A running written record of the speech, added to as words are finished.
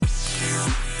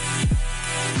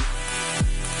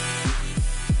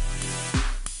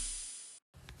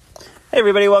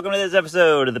everybody, welcome to this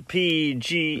episode of the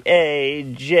PGAJ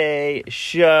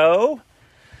Show.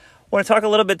 I want to talk a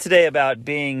little bit today about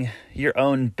being your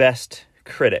own best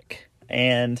critic.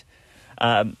 And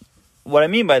what I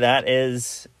mean by that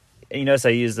is, you notice I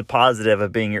use the positive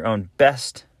of being your own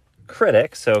best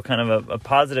critic, so kind of a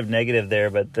positive negative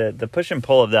there, but the push and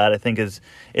pull of that I think is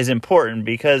important,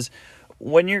 because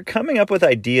when you're coming up with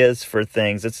ideas for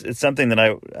things, it's something that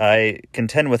I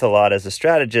contend with a lot as a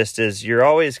strategist, is you're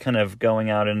always kind of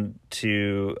going out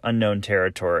into unknown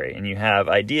territory, and you have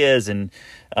ideas, and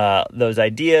those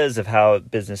ideas of how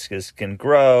businesses can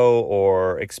grow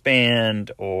or expand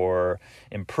or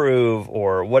improve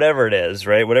or whatever it is,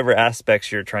 right? Whatever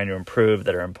aspects you're trying to improve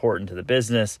that are important to the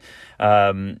business.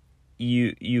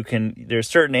 You can, there's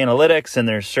certain analytics and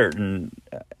there's certain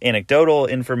anecdotal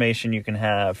information you can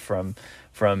have from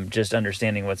just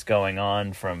understanding what's going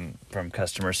on, from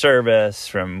customer service,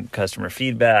 from customer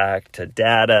feedback, to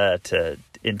data, to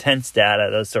intense data,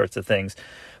 those sorts of things.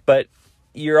 But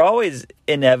you're always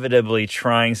inevitably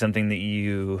trying something that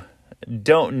you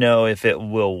don't know if it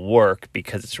will work,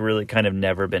 because it's really kind of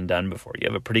never been done before. You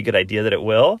have a pretty good idea that it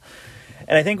will.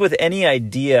 And I think with any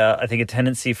idea, I think a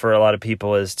tendency for a lot of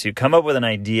people is to come up with an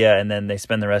idea and then they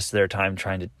spend the rest of their time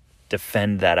trying to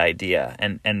defend that idea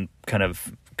and kind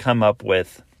of come up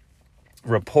with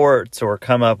reports or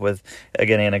come up with,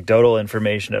 again, anecdotal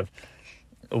information of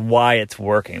why it's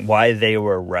working, why they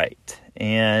were right.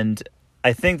 And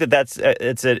I think it's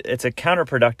a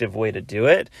counterproductive way to do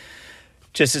it.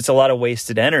 Just, it's a lot of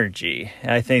wasted energy.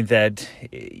 I think that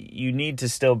you need to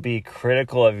still be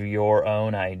critical of your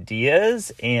own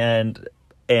ideas, and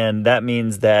that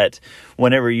means that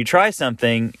whenever you try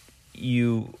something,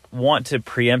 you want to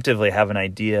preemptively have an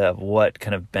idea of what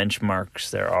kind of benchmarks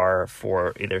there are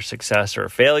for either success or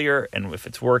failure, and if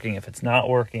it's working, if it's not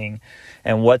working,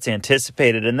 and what's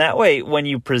anticipated. And that way, when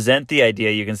you present the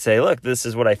idea, you can say, look, this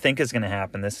is what I think is going to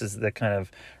happen. This is the kind of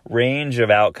range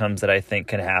of outcomes that I think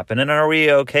can happen. And are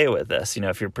we okay with this? You know,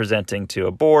 if you're presenting to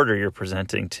a board or you're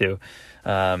presenting to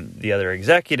the other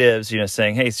executives,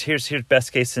 saying, hey, here's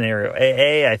best case scenario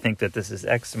A, I think that this is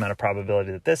X amount of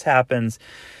probability that this happens.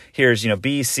 Here's,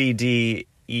 B, C, D,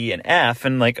 E, and F,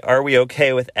 and are we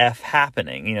okay with F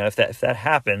happening? If that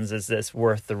happens, is this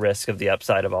worth the risk of the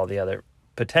upside of all the other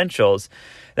potentials?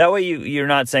 That way you're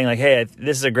not saying hey,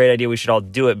 this is a great idea, we should all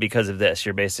do it because of this.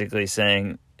 You're basically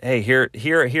saying, hey,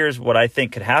 here's what I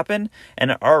think could happen,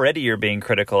 and already you're being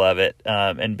critical of it,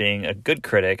 and being a good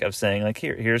critic of saying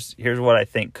here's what I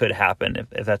think could happen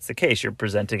if that's the case. You're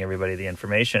presenting everybody the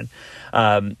information.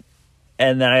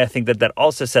 And then I think that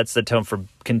also sets the tone for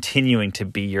continuing to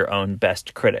be your own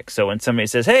best critic. So when somebody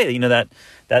says, hey,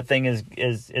 that thing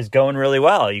is going really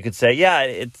well, you could say, yeah,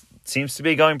 it seems to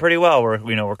be going pretty well.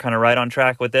 We're kind of right on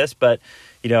track with this, but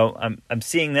I'm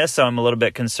seeing this, so I'm a little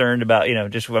bit concerned about, I'm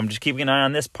just keeping an eye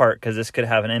on this part because this could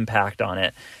have an impact on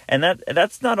it. And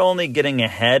that's not only getting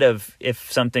ahead of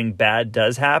if something bad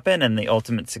does happen and the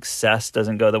ultimate success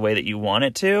doesn't go the way that you want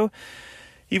it to.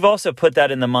 You've also put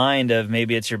that in the mind of,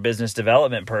 maybe it's your business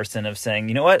development person, of saying,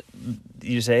 you know what,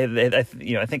 you say, I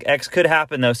think X could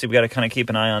happen though, so we got to kind of keep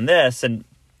an eye on this. And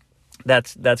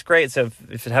that's great. So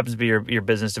if it happens to be your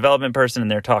business development person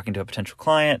and they're talking to a potential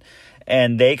client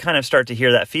and they kind of start to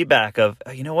hear that feedback of,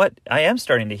 you know what, I am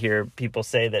starting to hear people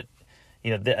say that,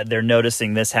 they're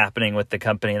noticing this happening with the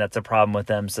company, and that's a problem with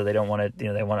them. So they don't want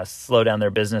to, they want to slow down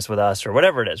their business with us, or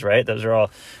whatever it is, right? Those are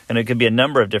all, and it could be a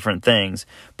number of different things,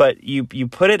 but you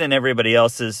put it in everybody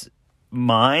else's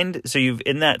mind. So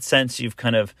in that sense, you've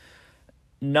kind of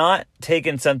not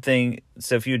taken something.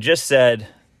 So if you just said,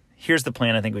 here's the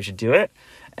plan, I think we should do it,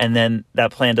 and then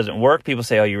that plan doesn't work, people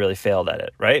say, oh, you really failed at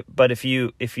it, right? But if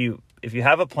you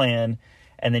have a plan,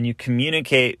 and then you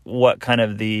communicate what kind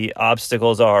of the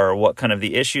obstacles are, or what kind of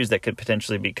the issues that could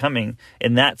potentially be coming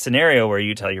in that scenario, where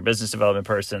you tell your business development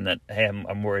person that, hey,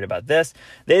 I'm worried about this.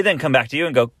 They then come back to you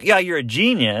and go, yeah, you're a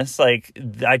genius. I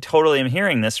totally am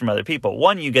hearing this from other people.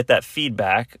 One, you get that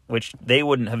feedback, which they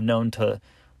wouldn't have known to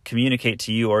communicate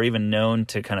to you or even known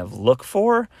to kind of look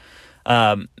for.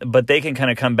 But they can kind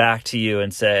of come back to you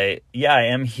and say, yeah, I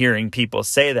am hearing people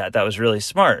say that. That was really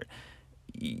smart.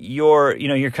 Your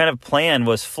kind of plan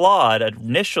was flawed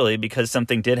initially because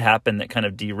something did happen that kind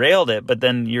of derailed it, but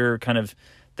then you're kind of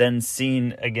then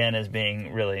seen again as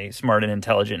being really smart and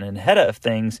intelligent and ahead of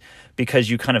things because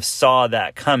you kind of saw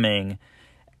that coming,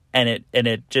 and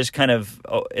it just kind of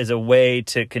is a way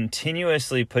to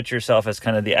continuously put yourself as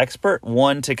kind of the expert,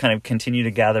 one, to kind of continue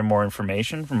to gather more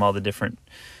information from all the different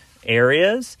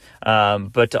areas,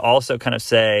 but to also kind of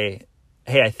say,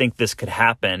 hey, I think this could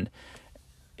happen.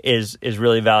 is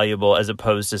really valuable, as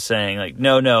opposed to saying like,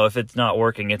 no, if it's not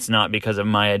working, it's not because of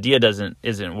my idea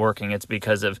isn't working. It's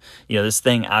because of, this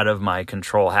thing out of my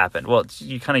control happened. Well, it's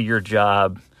kind of your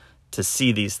job to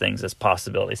see these things as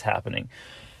possibilities happening,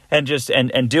 and just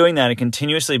and doing that and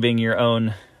continuously being your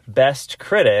own best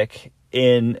critic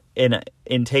in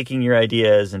taking your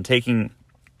ideas and taking.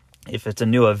 If it's a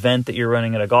new event that you're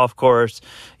running at a golf course,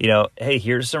 hey,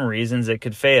 here's some reasons it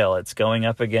could fail. It's going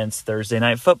up against Thursday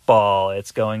night football.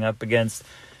 It's going up against,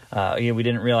 we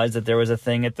didn't realize that there was a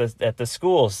thing at the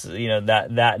schools,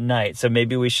 that night. So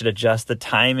maybe we should adjust the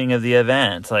timing of the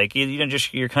event. Like,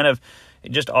 you're kind of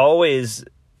just always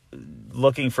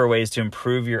looking for ways to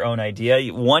improve your own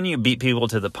idea. One, you beat people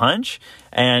to the punch,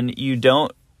 and you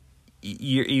don't.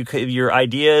 Your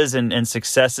ideas and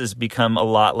successes become a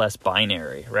lot less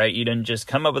binary, right? You didn't just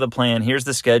come up with a plan. Here's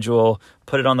the schedule,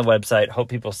 put it on the website, hope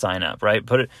people sign up, right?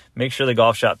 Make sure the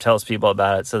golf shop tells people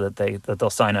about it so that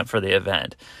they'll sign up for the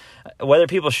event. Whether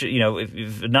people should,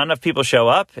 if not enough people show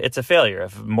up, it's a failure.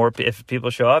 If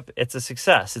people show up, it's a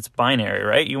success. It's binary,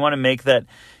 right? You want to make that.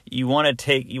 You want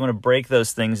to break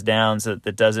those things down so that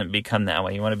it doesn't become that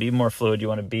way. You want to be more fluid. You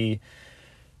want to be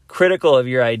critical of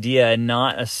your idea and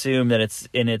not assume that it's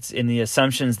in the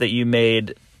assumptions that you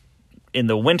made in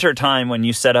the winter time when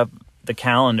you set up the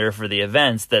calendar for the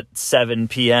events, that 7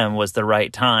 p.m. was the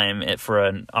right time for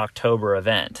an October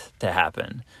event to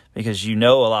happen, because a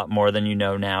lot more than you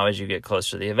know now as you get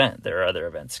closer to the event. There are other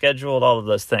events scheduled, all of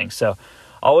those things. So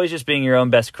always just being your own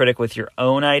best critic with your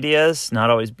own ideas, not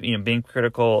always being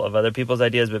critical of other people's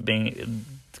ideas, but being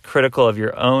critical of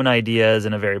your own ideas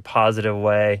in a very positive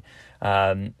way.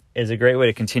 Is a great way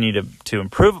to continue to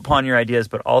improve upon your ideas,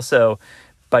 but also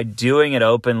by doing it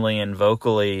openly and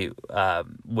vocally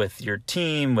with your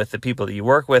team, with the people that you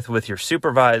work with your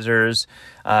supervisors,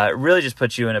 it really just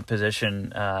puts you in a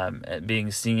position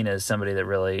being seen as somebody that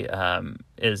really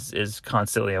is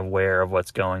constantly aware of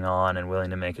what's going on and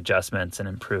willing to make adjustments and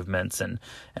improvements and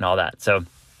all that. So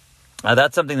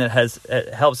that's something that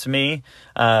helps me,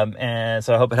 and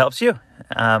so I hope it helps you.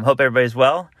 Hope everybody's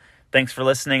well. Thanks for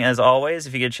listening. As always,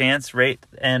 if you get a chance, rate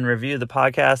and review the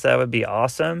podcast. That would be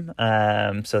awesome.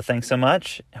 So thanks so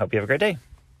much. Hope you have a great day.